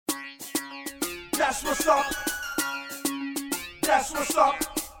That's what's up. That's what's up.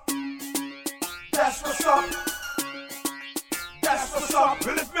 That's what's up. That's what's up.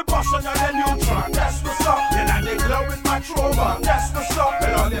 Well, if me bust on a neutron, that's what's up. Then I they glow with my trauma. That's what's up.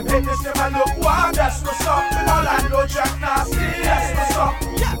 Well, all them haters never look wild. That's what's up. Well, all I know Jack Nasty. That's what's up.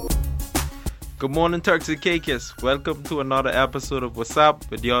 Yeah. Good morning, Turks and Caicos. Welcome to another episode of Wassup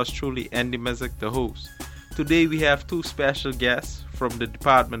with yours truly, Andy Missick, the host. Today we have two special guests from the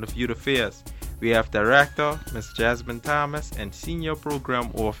Department of Youth Affairs. We have Director, Ms. Jasmine Thomas, and Senior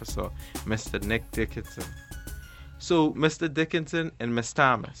Program Officer, Mr. Nick Dickenson. So, Mr. Dickenson and Ms.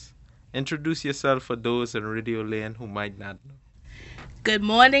 Thomas, introduce yourself for those in Radio Land who might not know. Good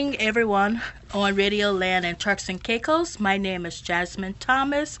morning, everyone on Radio Land and Turks and Caicos. My name is Jasmine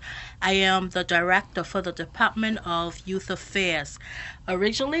Thomas. I am the Director for the Department of Youth Affairs.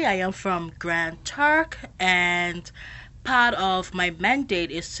 Originally, I am from Grand Turk, and part of my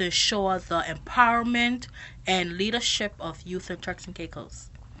mandate is to ensure the empowerment and leadership of youth in Turks and Caicos.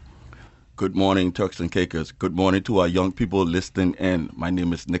 Good morning, Turks and Caicos. Good morning to our young people listening in. My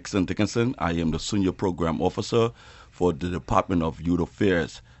name is Nixon Dickenson. I am the Senior Program Officer for the Department of Youth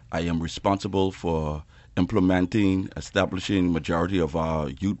Affairs. I am responsible for implementing, establishing majority of our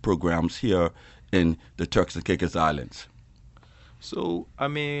youth programs here in the Turks and Caicos Islands. So,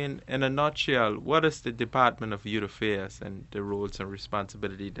 in a nutshell, what is the Department of Youth Affairs and the roles and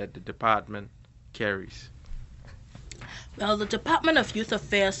responsibility that the department carries? Well, the Department of Youth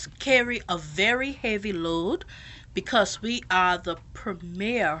Affairs carry a very heavy load because we are the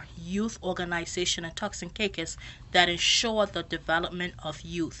premier youth organization in Turks and Caicos that ensure the development of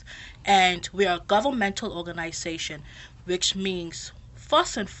youth. And we are a governmental organization, which means,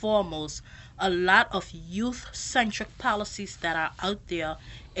 first and foremost, a lot of youth-centric policies that are out there,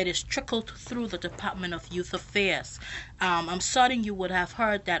 it is trickled through the Department of Youth Affairs. I'm certain you would have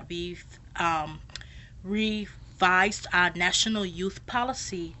heard that we've revised our national youth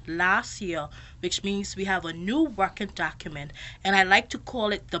policy last year, which means we have a new working document, and I like to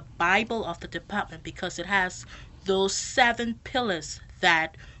call it the Bible of the department because it has those 7 pillars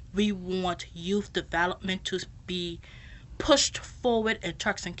that we want youth development to be pushed forward in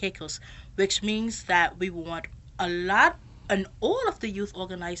Turks and Caicos, which means that we want all of the youth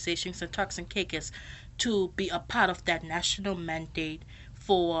organizations in Turks and Caicos to be a part of that national mandate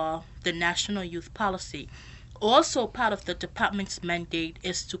for the national youth policy. Also, part of the department's mandate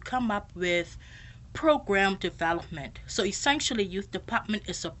is to come up with program development. So essentially, youth department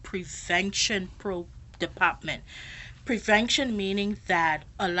is a prevention department. Prevention meaning that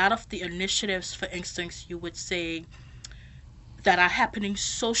a lot of the initiatives, for instance, you would say, that are happening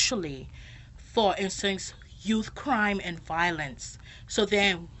socially, for instance, youth crime and violence. So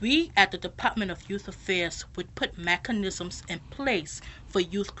then we at the Department of Youth Affairs would put mechanisms in place for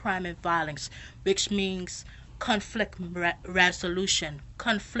youth crime and violence, which means conflict resolution,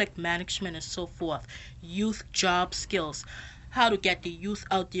 conflict management, and so forth, youth job skills, how to get the youth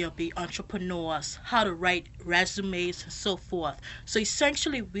out there, be entrepreneurs, how to write resumes, and so forth. So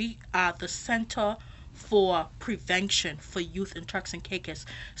essentially, we are the center for prevention for youth in Turks and Caicos.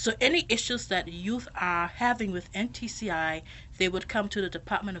 So any issues that youth are having with TCI, they would come to the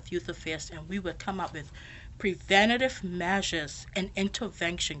Department of Youth Affairs, and we would come up with preventative measures and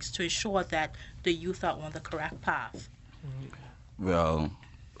interventions to ensure that the youth are on the correct path. Well,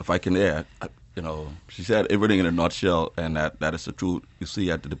 if I can add, she said everything in a nutshell, and that is the truth. You see,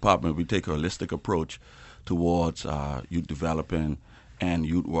 at the department, we take a holistic approach towards youth development and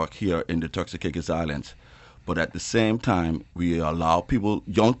youth work here in the Turks and Caicos Islands. But at the same time, we allow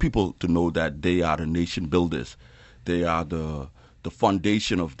young people to know that they are the nation builders. They are the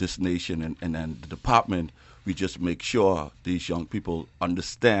foundation of this nation, and then the department, we just make sure these young people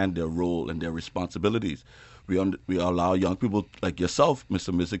understand their role and their responsibilities. We allow young people like yourself,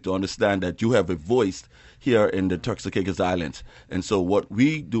 Mr. Missick, to understand that you have a voice here in the Turks and Caicos Islands. And so what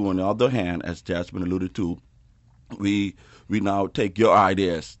we do on the other hand, as Jasmine alluded to, we now take your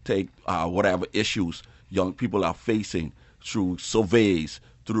ideas, take whatever issues young people are facing through surveys,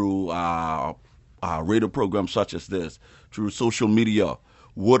 through radio programs such as this, through social media.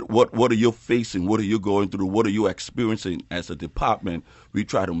 What are you facing? What are you going through? What are you experiencing as a department? We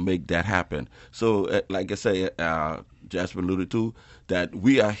try to make that happen. So, like I say, Jasmine alluded to, that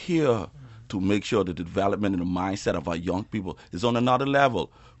we are here to make sure that the development and the mindset of our young people is on another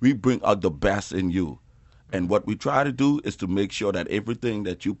level. We bring out the best in you. And what we try to do is to make sure that everything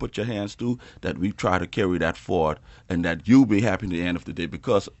that you put your hands to, that we try to carry that forward and that you'll be happy at the end of the day.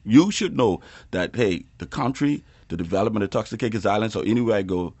 Because you should know that, hey, the country, the development of Turks and Caicos Islands or anywhere I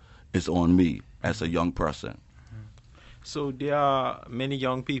go is on me as a young person. So there are many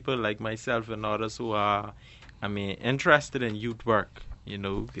young people like myself and others who are, interested in youth work.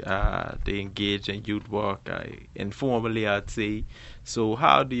 They engage in youth work informally, I'd say. So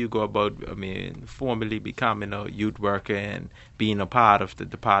how do you go about, formally becoming a youth worker and being a part of the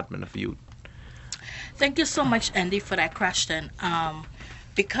Department of Youth? Thank you so much, Andy, for that question.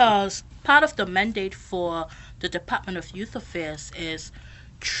 Because part of the mandate for the Department of Youth Affairs is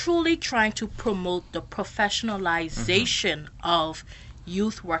truly trying to promote the professionalization of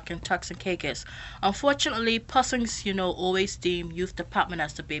youth work in Turks and Caicos. Unfortunately, persons, always deem youth department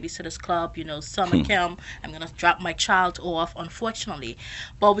as the babysitters club, summer camp, I'm going to drop my child off, unfortunately.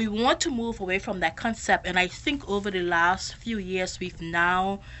 But we want to move away from that concept, and I think over the last few years, we've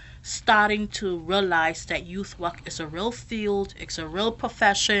now starting to realize that youth work is a real field, it's a real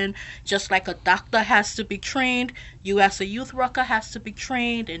profession. Just like a doctor has to be trained, you as a youth worker has to be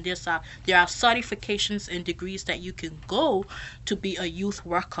trained, and there are certifications and degrees that you can go to be a youth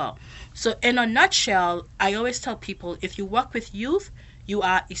worker. So in a nutshell, I always tell people, if you work with youth, you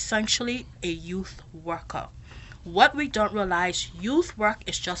are essentially a youth worker. What we don't realize, youth work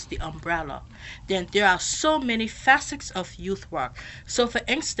is just the umbrella. Then there are so many facets of youth work. So for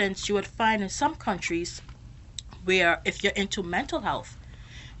instance, you would find in some countries where if you're into mental health,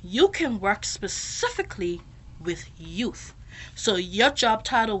 you can work specifically with youth. So your job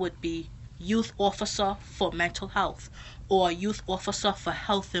title would be youth officer for mental health or youth officer for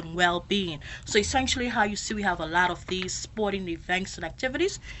health and well-being. So essentially how you see we have a lot of these sporting events and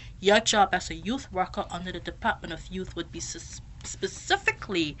activities. Your job as a youth worker under the Department of Youth would be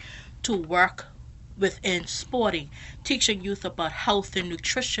specifically to work within sporting, teaching youth about health and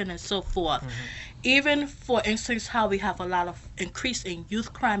nutrition and so forth. Even, for instance, how we have a lot of increase in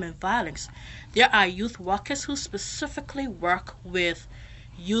youth crime and violence. There are youth workers who specifically work with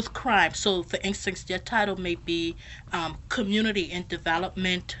youth crime. So, for instance, their title may be community and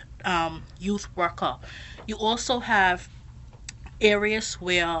development youth worker. You also have areas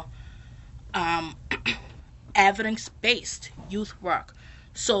where evidence-based youth work.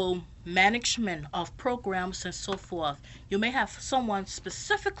 So management of programs and so forth. You may have someone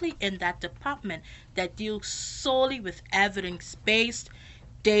specifically in that department that deals solely with evidence-based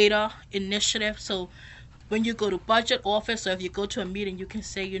data initiative. So when you go to budget office or if you go to a meeting, you can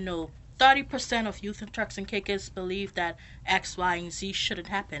say, 30% of youth in Turks and Caicos believe that X, Y, and Z shouldn't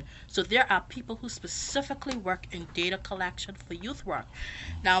happen. So there are people who specifically work in data collection for youth work.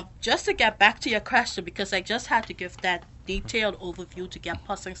 Now, just to get back to your question, because I just had to give that detailed overview to get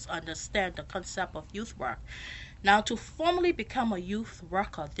persons to understand the concept of youth work. Now, to formally become a youth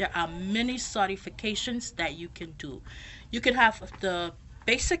worker, there are many certifications that you can do. You can have the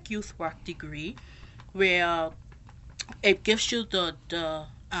basic youth work degree, where it gives you the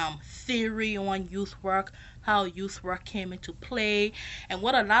theory on youth work, how youth work came into play, and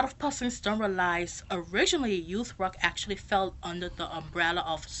what a lot of persons don't realize, originally youth work actually fell under the umbrella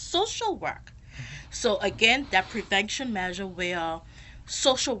of social work. So again, that prevention measure where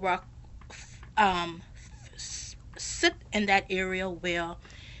social work sit in that area where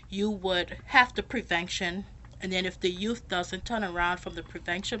you would have the prevention, and then if the youth doesn't turn around from the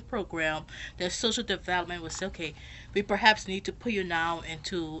prevention program, then social development will say, okay, we perhaps need to put you now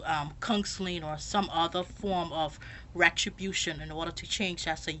into counseling or some other form of retribution in order to change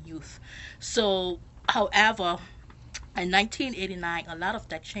as a youth. So, however, in 1989, a lot of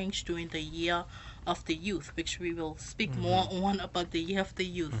that changed during the year of the youth, which we will speak more on about the year of the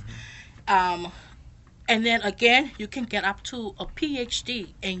youth. And then again, you can get up to a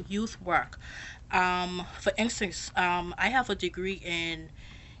PhD in youth work. For instance, I have a degree in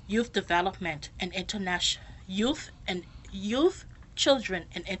youth development and youth, children,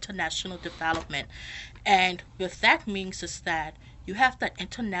 and international development. And what that means is that you have that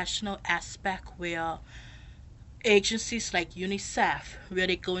international aspect where agencies like UNICEF, where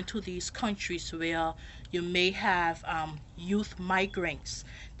they go into these countries where you may have youth migrants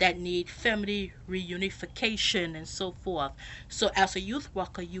that need family reunification and so forth. So as a youth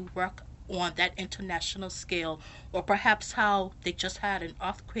worker, you work on that international scale, or perhaps how they just had an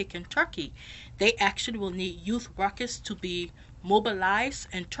earthquake in Turkey. They actually will need youth workers to be mobilized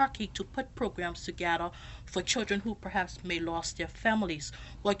in Turkey to put programs together for children who perhaps may lost their families,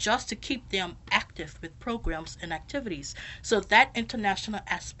 or just to keep them active with programs and activities. So that international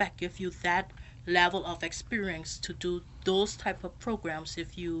aspect gives you that level of experience to do those type of programs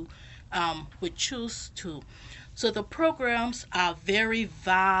if you would choose to. So the programs are very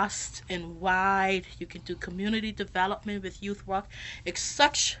vast and wide. You can do community development with youth work. It's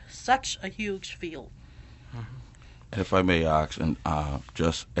such a huge field. If I may ask, and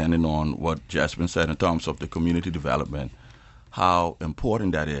just ending on what Jasmine said in terms of the community development, how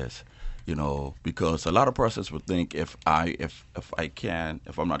important that is, because a lot of persons would think if I'm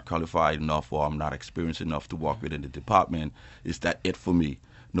not qualified enough or I'm not experienced enough to work within the department, is that it for me?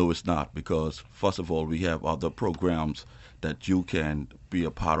 No, it's not, because first of all, we have other programs that you can be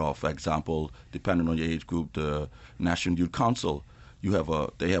a part of. For example, depending on your age group, the National Youth Council,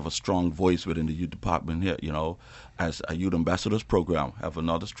 they have a strong voice within the youth department here, as a youth ambassadors program, have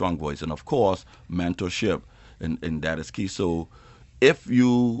another strong voice, and of course mentorship, and that is key. So if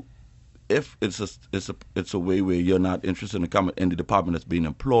it's a way where you're not interested in coming in the department that's being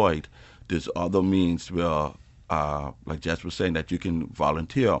employed, there's other means where, like Jess was saying, that you can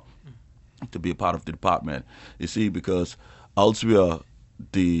volunteer to be a part of the department. You see, because elsewhere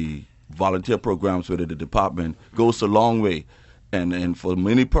the volunteer programs within the department goes a long way. And for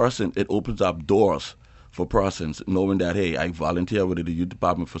many persons, it opens up doors for persons, knowing that, hey, I volunteer with the youth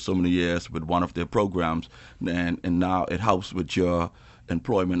department for so many years with one of their programs, and now it helps with your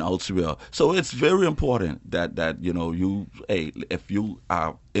employment elsewhere. So it's very important that if you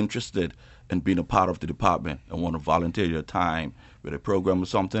are interested in being a part of the department and want to volunteer your time with a program or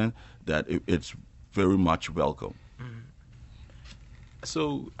something, that it's very much welcome.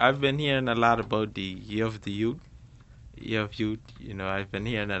 So I've been hearing a lot about the Year of the Youth. Year of Youth, I've been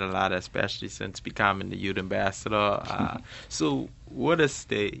hearing it a lot, especially since becoming the youth ambassador. So what is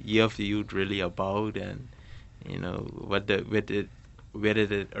the Year of the Youth really about, and where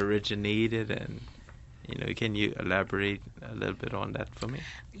did it originated, and can you elaborate a little bit on that for me?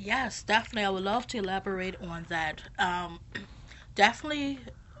 Yes, definitely. I would love to elaborate on that. Definitely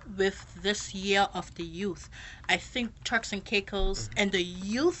with this year of the youth, I think Turks and Caicos and the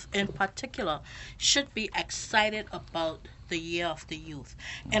youth in particular should be excited about the year of the youth.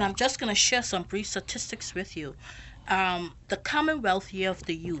 And I'm just going to share some brief statistics with you. The Commonwealth Year of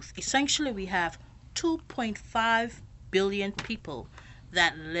the Youth, essentially we have 2.5 billion people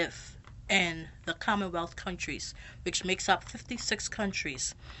that live in the Commonwealth countries, which makes up 56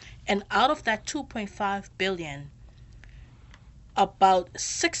 countries. And out of that 2.5 billion, about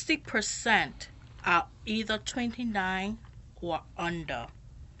 60% are either 29 or under.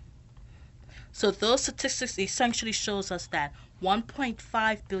 So those statistics essentially shows us that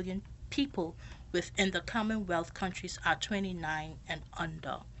 1.5 billion people within the Commonwealth countries are 29 and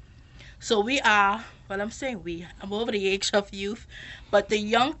under. So I'm over the age of youth, but the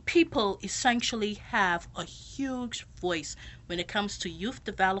young people essentially have a huge voice when it comes to youth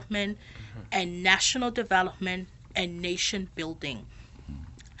development and national development and nation building.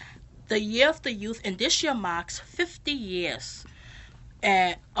 The Year of the Youth, and this year marks 50 years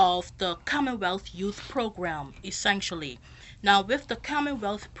of the Commonwealth Youth Program, essentially. Now, with the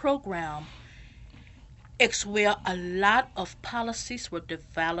Commonwealth Program, it's where a lot of policies were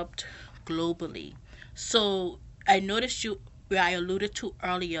developed globally. So I noticed where I alluded to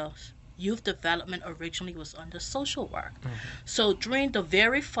earlier, youth development originally was under social work. So during the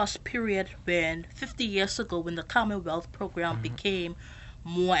very first period, when 50 years ago, when the Commonwealth Program became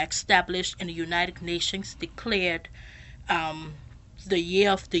more established and the United Nations declared the Year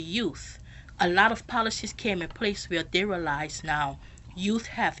of the Youth, a lot of policies came in place where they realized now youth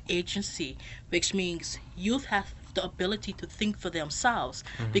have agency, which means youth have the ability to think for themselves.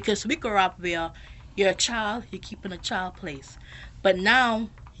 Because we grew up where you're a child, you keep in a child place. But now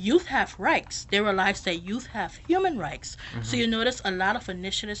youth have rights. They realize that youth have human rights. So you notice a lot of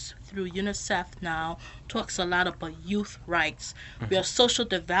initiatives through UNICEF now talks a lot about youth rights, where social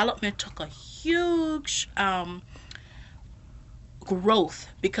development took a huge growth,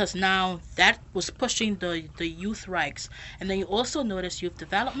 because now that was pushing the youth rights. And then you also notice youth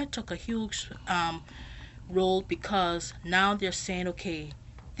development took a huge role, because now they're saying, okay,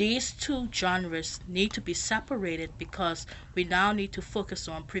 these two genres need to be separated, because we now need to focus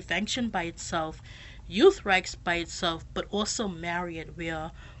on prevention by itself, youth rights by itself, but also marry it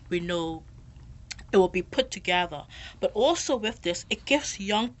where we know it will be put together. But also with this, it gives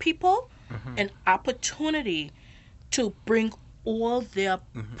young people an opportunity to bring all their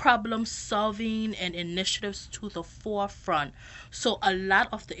problem solving and initiatives to the forefront. So a lot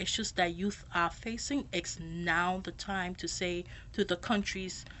of the issues that youth are facing, it's now the time to say to the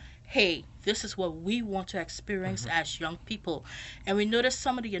countries, hey, this is what we want to experience as young people. And we notice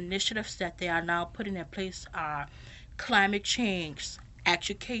some of the initiatives that they are now putting in place are climate change,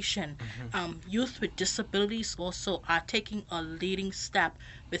 education. Youth with disabilities also are taking a leading step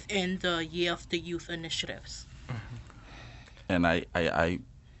within the Year of the Youth initiatives. And I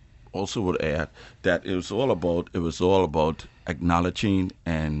also would add that it was all about acknowledging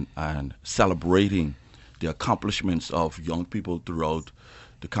and celebrating the accomplishments of young people throughout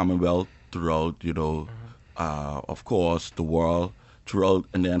the Commonwealth, throughout, of course, the world, throughout,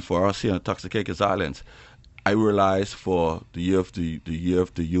 and then for us here in Toxicacus Islands, I realized for the year of the year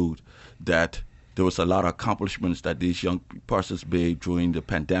of the youth that there was a lot of accomplishments that these young persons made during the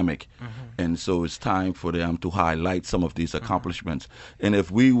pandemic, and so it's time for them to highlight some of these accomplishments. And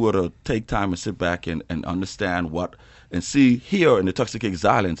if we were to take time and sit back and understand what and see here in the Toxicacus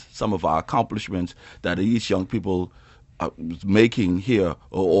Islands some of our accomplishments that these young people are making here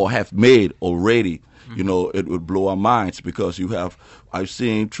or have made already, it would blow our minds, because I've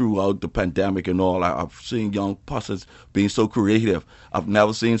seen throughout the pandemic and all, I've seen young persons being so creative. I've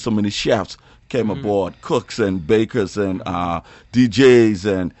never seen so many chefs came aboard, cooks and bakers and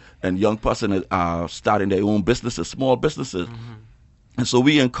DJs and young persons starting their own businesses, small businesses. And so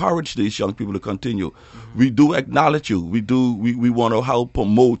we encourage these young people to continue. We do acknowledge you. We want to help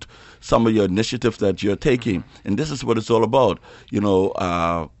promote some of your initiatives that you're taking. And this is what it's all about,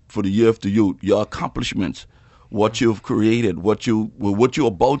 for the year of the youth, your accomplishments, what you've created, what you're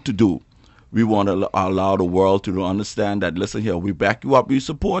about to do. We want to allow the world to understand that, listen here, we back you up, we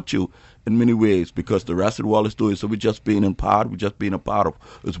support you in many ways, because the rest of the world is doing so. We're just being a part of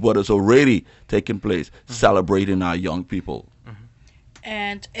is what is already taking place, celebrating our young people.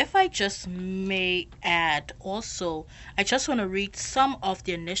 And if I just may add also, I just want to read some of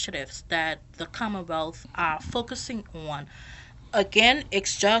the initiatives that the Commonwealth are focusing on. Again,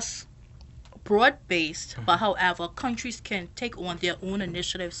 it's just broad-based, but however, countries can take on their own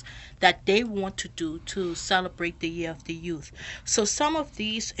initiatives that they want to do to celebrate the Year of the Youth. So some of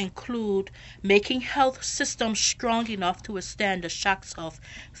these include making health systems strong enough to withstand the shocks of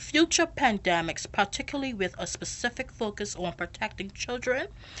future pandemics, particularly with a specific focus on protecting children.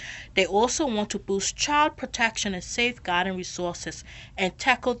 They also want to boost child protection and safeguarding resources and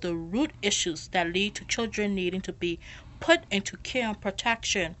tackle the root issues that lead to children needing to be put into care and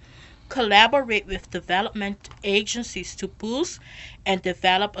protection. Collaborate with development agencies to boost and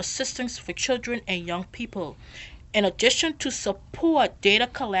develop assistance for children and young people, in addition to support data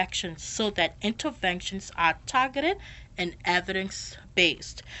collection so that interventions are targeted and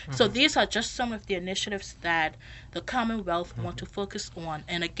evidence-based. So these are just some of the initiatives that the Commonwealth want to focus on.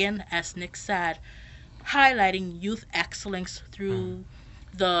 And again, as Nick said, highlighting youth excellence through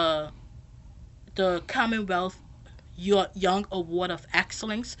the Commonwealth Young Award of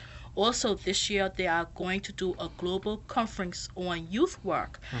Excellence. Also, this year, they are going to do a global conference on youth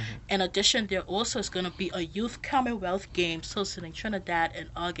work. In addition, there also is going to be a Youth Commonwealth Games hosted in Trinidad in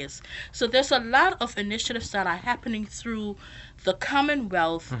August. So there's a lot of initiatives that are happening through the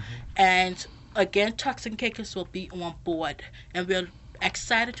Commonwealth. And again, Turks and Caicos will be on board. And we're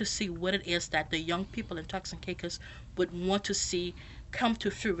excited to see what it is that the young people in Turks and Caicos would want to see come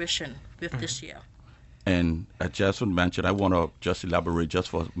to fruition with this year. And as Jasmine mentioned, I want to just elaborate just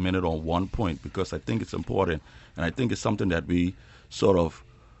for a minute on one point, because I think it's important, and I think it's something that we sort of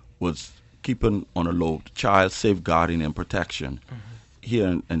was keeping on a low, child safeguarding and protection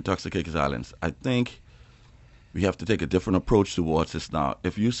here in Toxicacus Islands. I think we have to take a different approach towards this now.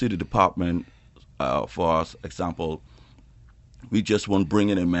 If you see the department, for example, we just won't bring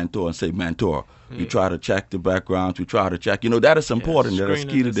in a mentor and say mentor. We try to check the backgrounds. We try to check. That is important. That is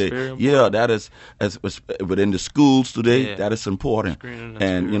key today. Yeah, that is as within the schools today. That is important.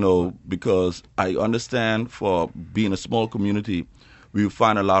 And because I understand, for being a small community, we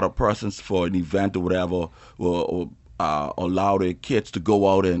find a lot of persons for an event or whatever will allow their kids to go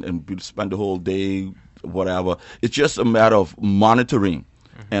out and spend the whole day, whatever. It's just a matter of monitoring.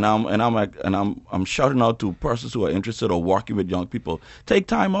 And I'm shouting out to persons who are interested or working with young people. Take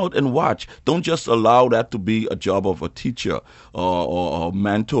time out and watch. Don't just allow that to be a job of a teacher or a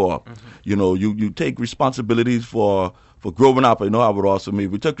mentor. You take responsibilities for growing up. I know how it also me.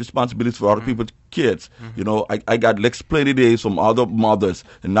 We took responsibilities for other people's kids. I got licks plenty days from other mothers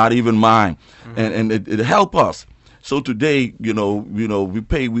and not even mine, and it helped us. So today, we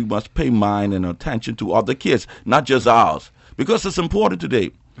must pay mind and attention to other kids, not just ours, because it's important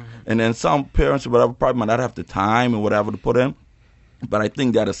today. And then some parents or whatever probably might not have the time and whatever to put in, but I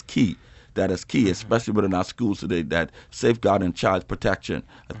think that is key. That is key, especially within our schools today. That safeguarding child protection.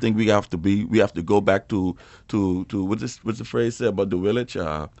 I think we have to go back to what's the phrase said about the village?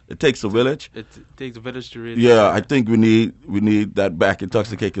 It takes a village. It takes a village to raise. Yeah, I think we need that back in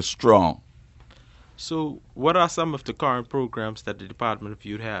Toxicacus strong. So, what are some of the current programs that the Department of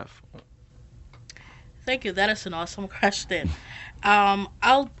Youth have? Thank you. That is an awesome question.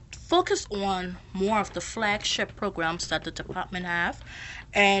 I'll focus on more of the flagship programs that the department have.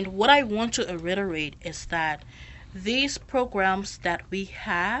 And what I want to reiterate is that these programs that we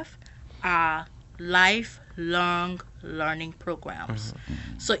have are lifelong learning programs.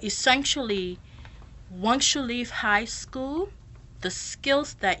 So essentially, once you leave high school, the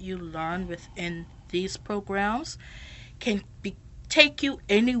skills that you learn within these programs can take you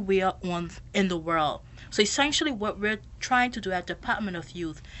anywhere in the world. So essentially what we're trying to do at Department of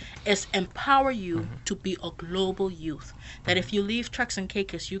Youth is empower you to be a global youth. That if you leave Turks and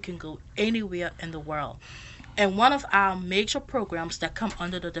Caicos, you can go anywhere in the world. And one of our major programs that come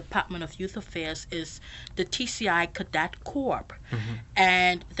under the Department of Youth Affairs is the TCI Cadet Corps.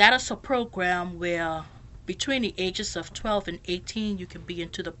 And that is a program where between the ages of 12 and 18, you can be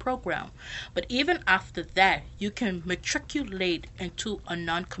into the program. But even after that, you can matriculate into a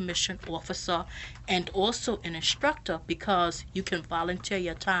non-commissioned officer and also an instructor because you can volunteer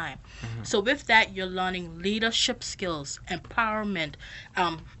your time. So with that, you're learning leadership skills, empowerment,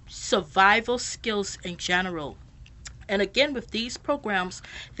 survival skills in general. And again, with these programs,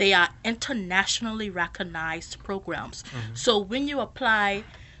 they are internationally recognized programs. So when you apply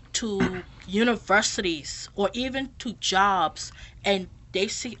to universities or even to jobs and they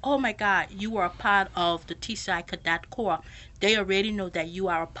see, oh my God, you are a part of the TCI Cadet Corps, they already know that you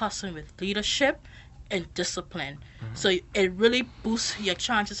are a person with leadership and discipline. So it really boosts your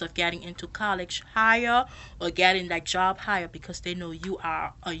chances of getting into college higher or getting that job higher because they know you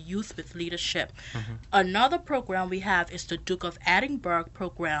are a youth with leadership. Another program we have is the Duke of Edinburgh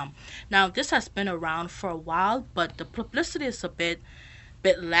program. Now this has been around for a while, but the publicity is a bit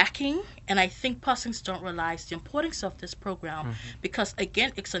lacking, and I think persons don't realize the importance of this program because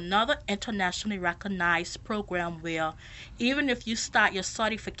again, it's another internationally recognized program where even if you start your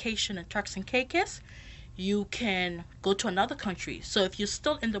certification in Turks and Caicos, you can go to another country. So if you're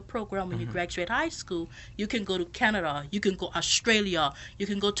still in the program when you graduate high school, you can go to Canada, you can go Australia, you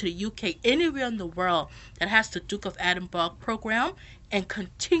can go to the UK, anywhere in the world that has the Duke of Edinburgh program and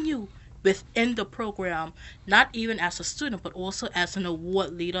continue within the program, not even as a student, but also as an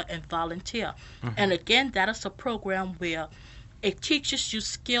award leader and volunteer. And again, that is a program where it teaches you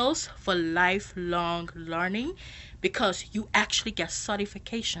skills for lifelong learning because you actually get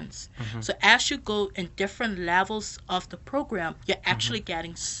certifications. So as you go in different levels of the program, you're actually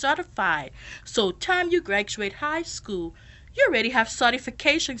getting certified. So time you graduate high school, you already have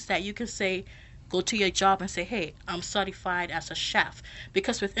certifications that you can say, go to your job and say, hey, I'm certified as a chef.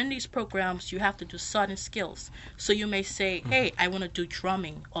 Because within these programs, you have to do certain skills. So you may say, hey, I want to do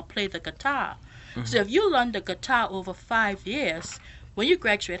drumming or play the guitar. So if you learn the guitar over 5 years, when you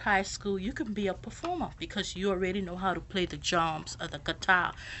graduate high school, you can be a performer because you already know how to play the drums or the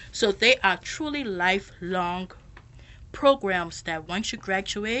guitar. So they are truly lifelong programs that once you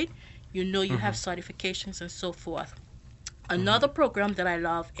graduate, you know you have certifications and so forth. Another program that I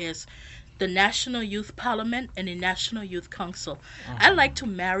love is the National Youth Parliament and the National Youth Council. I like to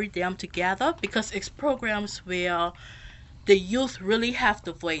marry them together because it's programs where the youth really have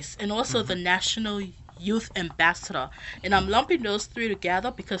the voice, and also the National Youth Ambassador. And I'm lumping those three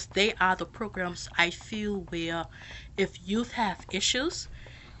together because they are the programs I feel where if youth have issues,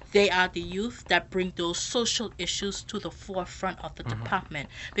 they are the youth that bring those social issues to the forefront of the department.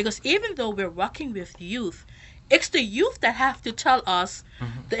 Because even though we're working with youth, it's the youth that have to tell us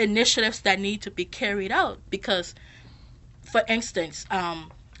the initiatives that need to be carried out. Because, for instance,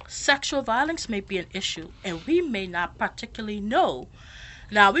 sexual violence may be an issue, and we may not particularly know.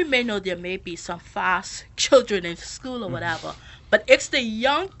 Now, we may know there may be some fast children in school or whatever, but it's the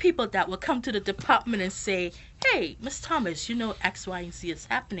young people that will come to the department and say, hey, Miss Thomas, you know X, Y, and Z is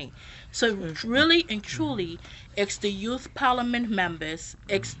happening. So really and truly, it's the youth parliament members,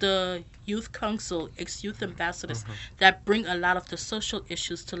 it's the youth council, it's youth ambassadors that bring a lot of the social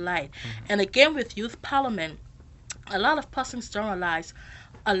issues to light. And again, with youth parliament, a lot of persons don't realize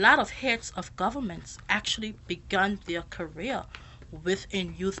a lot of heads of governments actually begun their career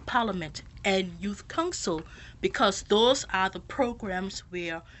within youth parliament and youth council because those are the programs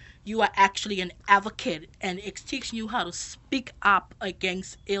where you are actually an advocate and it's teaching you how to speak up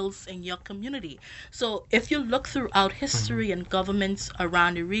against ills in your community. So if you look throughout history and governments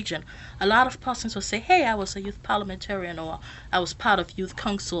around the region, a lot of persons will say, hey, I was a youth parliamentarian, or I was part of youth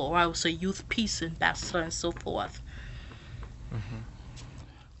council, or I was a youth peace ambassador, and so forth.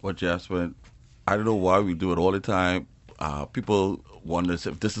 Well, Jasmine, I don't know why we do it all the time. People wonder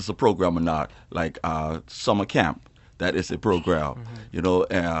if this is a program or not, like summer camp. That is a program, you know,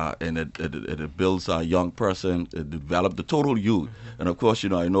 and it builds a young person, it develops the total youth. And of course, you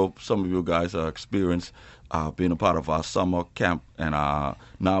know, I know some of you guys are experienced being a part of our summer camp, and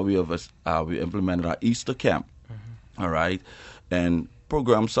now we implemented our Easter camp, all right? And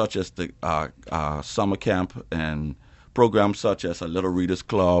programs such as the summer camp and programs such as a Little Readers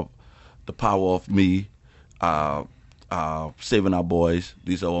Club, The Power of Me, Saving Our Boys.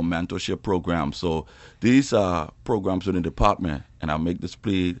 These are our mentorship programs. So these are programs within the department, and I make this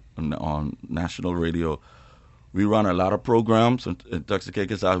plea on national radio. We run a lot of programs in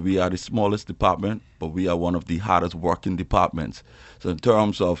Toxicators. We are the smallest department, but we are one of the hardest working departments. So in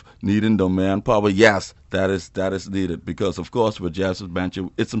terms of needing the manpower, yes, that is needed because, of course, with Jasmine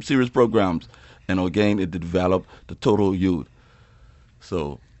mentioned, it's some serious programs, and again, it developed the total youth.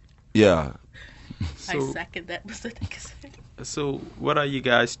 So, yeah. I second that, Mr. Dickinson. So, what are you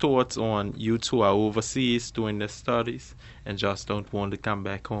guys' thoughts on youth who are overseas doing their studies and just don't want to come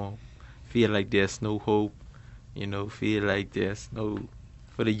back home? Feel like there's no hope, feel like there's no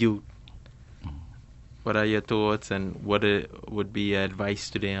for the youth. What are your thoughts and what would be your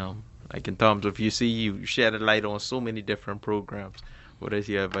advice to them? Like in terms of you shed a light on so many different programs. What is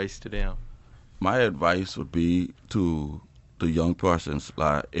your advice to them? My advice would be to the young persons,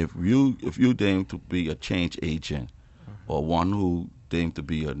 like if you deem to be a change agent or one who deem to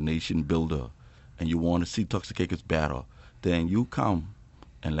be a nation builder and you want to see Toxicators better, then you come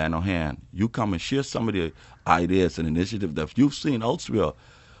and lend a hand. You come and share some of the ideas and initiatives that you've seen elsewhere.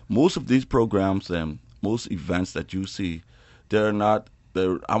 Most of these programs and most events that you see, I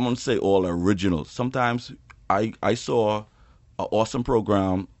won't say all original. Sometimes I saw an awesome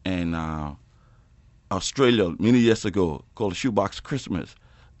program in Australia many years ago called Shoebox Christmas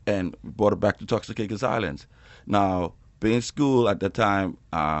and brought it back to Toxicators Islands. Now, being in school at that time,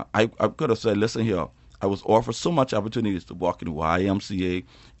 I could have said, listen here, I was offered so much opportunities to walk in the YMCA.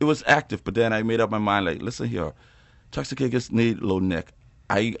 It was active, but then I made up my mind, like, listen here, Toxicators need a little neck.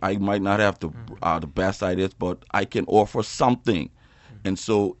 I might not have the best ideas, but I can offer something. And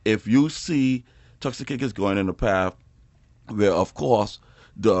so if you see Toxicators going in the path where, of course,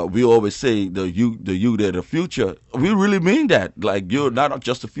 we always say the you they're the future. We really mean that. Like, you're not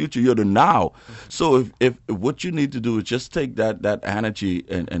just the future, you're the now. So if what you need to do is just take that energy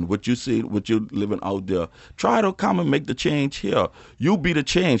and what you see, what you're living out there, try to come and make the change here. You be the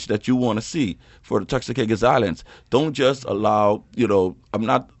change that you want to see for the Toxicators Islands. Don't just allow, I'm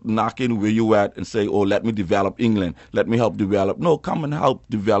not knocking where you at and say, oh, let me develop England. Let me help develop. No, come and help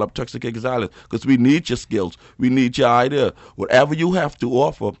develop Toxicators Islands because we need your skills. We need your idea. Whatever you have to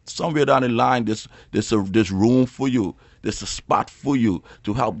offer, somewhere down the line, there's room for you. There's a spot for you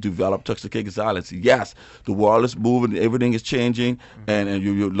to help develop Toxicators Islands. Yes, the world is moving, everything is changing, and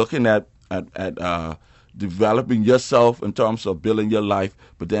you're looking at developing yourself in terms of building your life,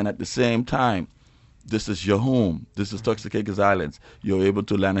 but then at the same time, this is your home. This is Toxicators Islands. You're able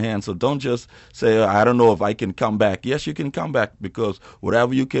to lend a hand. So don't just say, I don't know if I can come back. Yes, you can come back because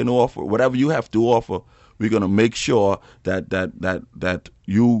whatever you can offer, whatever you have to offer, we're going to make sure that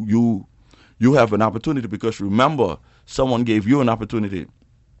you have an opportunity because remember, someone gave you an opportunity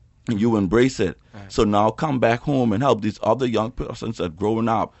and you embrace it. Right. So now come back home and help these other young persons that are growing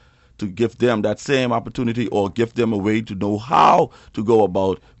up to give them that same opportunity or give them a way to know how to go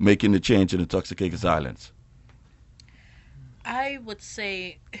about making the change in the Toxicators Islands. I would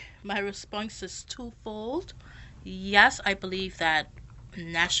say my response is twofold. Yes, I believe that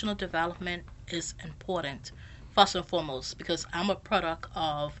national development is important, first and foremost, because I'm a product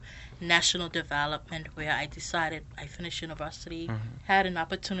of national development where I decided I finished university, had an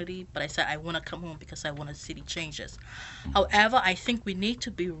opportunity, but I said I want to come home because I want to see the changes. However, I think we need to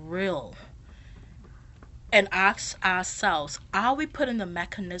be real and ask ourselves, are we putting the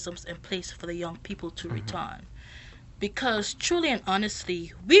mechanisms in place for the young people to return? Because truly and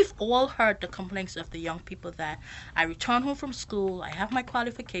honestly, we've all heard the complaints of the young people that I return home from school, I have my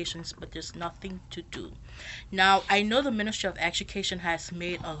qualifications, but there's nothing to do. Now, I know the Ministry of Education has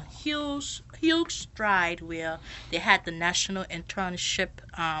made a huge stride where they had the National Internship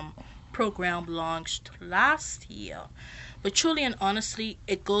Program launched last year. But truly and honestly,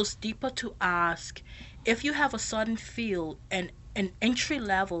 it goes deeper to ask, if you have a certain field and an entry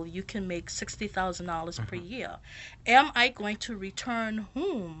level, you can make $60,000 per year. Am I going to return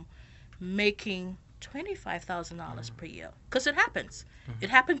home making $25,000 per year? Because it happens. It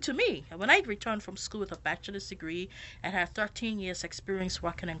happened to me. When I returned from school with a bachelor's degree and had 13 years experience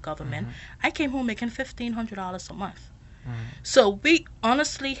working in government, I came home making $1,500 a month. So we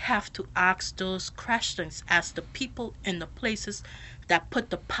honestly have to ask those questions as the people in the places that put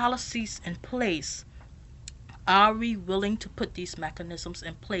the policies in place. Are we willing to put these mechanisms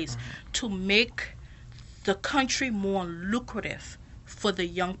in place to make the country more lucrative for the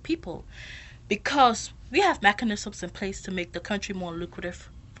young people? Because we have mechanisms in place to make the country more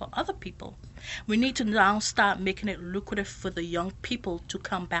lucrative for other people. We need to now start making it lucrative for the young people to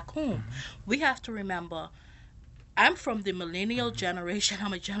come back home. We have to remember, I'm from the millennial generation.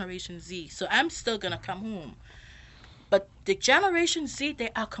 I'm a Generation Z, so I'm still gonna come home. But the Generation Z, they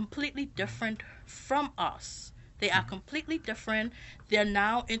are completely different from us. They are completely different. They're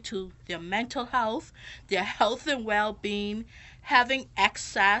now into their mental health, their health and well-being, having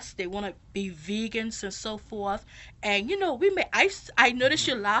access. They want to be vegans and so forth. And we may. I notice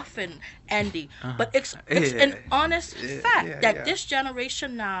you laughing, Andy, but it's an honest fact that this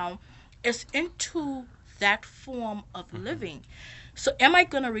generation now is into that form of living. So am I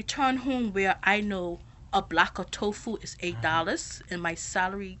gonna return home where I know a block of tofu is $8 and my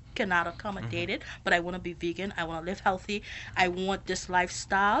salary cannot accommodate it, but I want to be vegan, I want to live healthy, I want this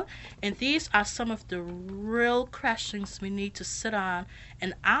lifestyle? And these are some of the real questions we need to sit on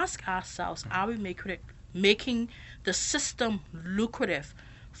and ask ourselves. Are we making the system lucrative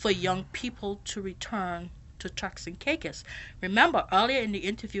for young people to return to Turks and Caicos? Remember, earlier in the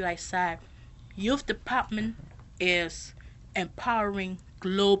interview I said youth department is empowering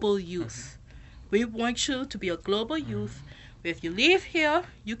global youth. We want you to be a global youth. If you leave here,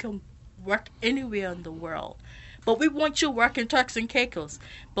 you can work anywhere in the world. But we want you working Turks and Caicos.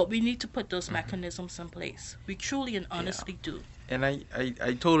 But we need to put those mechanisms in place. We truly and honestly do. And I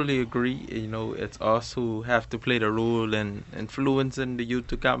totally agree. It's us who have to play the role in influencing the youth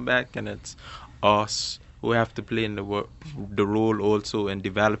to come back, and it's us who have to play in the role also in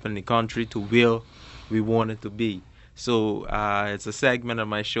developing the country to where we want it to be. So it's a segment of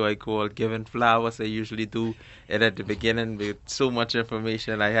my show I call Giving Flowers. I usually do it at the beginning with so much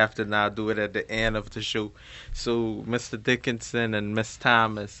information. I have to now do it at the end of the show. So Mr. Dickenson and Miss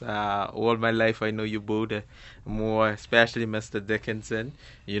Thomas, all my life I know you both, more especially Mr. Dickenson.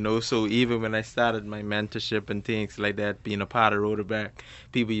 So even when I started my mentorship and things like that, being a part of Rotherback,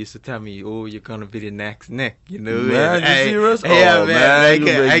 people used to tell me, "Oh, you're gonna be the next Nick," Man, you serious? Yeah, man, you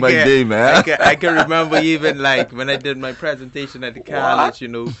make my day, man. I can remember even like when I did my presentation at the college,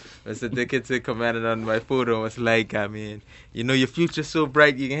 Mr. Dickinson commented on my photo and was like, your future's so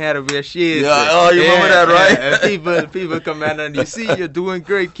bright you can have to wear shades. Yeah, you remember that, right? And people commented on you. See, you're doing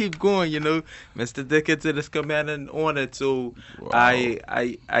great. Keep going. Mr. Dickinson is commenting on it. So wow.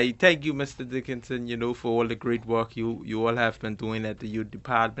 I thank you, Mr. Dickinson, for all the great work you all have been doing at the youth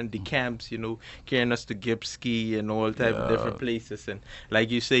department, the camps, carrying us to Gipski and all type of different places. And like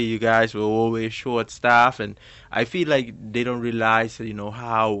you say, you guys were always short staff, and I feel like they don't realize,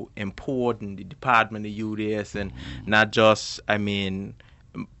 how important the Department of Youth is, and not just,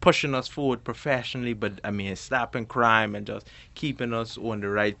 pushing us forward professionally, but stopping crime and just keeping us on the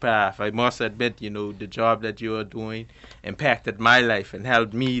right path. I must admit, the job that you are doing impacted my life and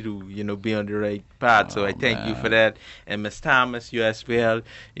helped me to, be on the right path. So I thank you for that. And Miss Thomas, you as well.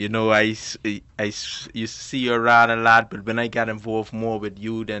 I used to see you around a lot, but when I got involved more with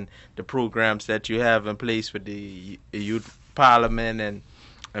youth and the programs that you have in place with the youth parliament and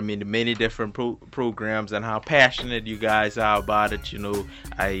the many different programs and how passionate you guys are about it,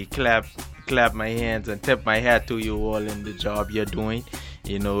 I clap my hands and tip my hat to you all in the job you're doing.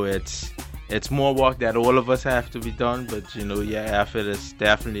 It's more work that all of us have to be done, but your effort is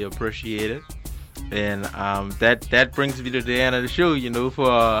definitely appreciated. And that brings me to the end of the show,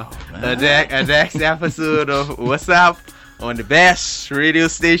 for the next episode of Wassup on the best radio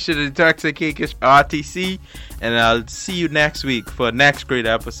station in Turks and Caicos, RTC. And I'll see you next week for the next great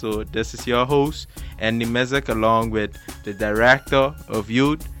episode. This is your host, Andy Missick, along with the Director of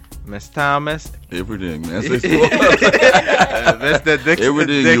Youth, Miss Thomas. Everything, man. Mr.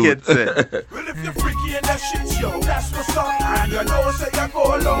 Dickinson. Well, if you're freaky and that shit, yo, that's what's up. And you know, say you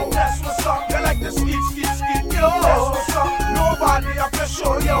go low, that's what's up. You like the skit, yo, that's what's up. Nobody up to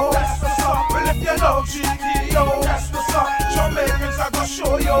show, yo, that's what's up. Well, if you know GT, yo, that's what's up. Jamaicans are gonna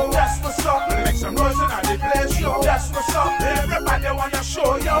show, yo, that's what's up. Make some noise in the place, yo, that's what's up. Everybody wanna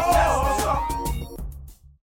show, yo.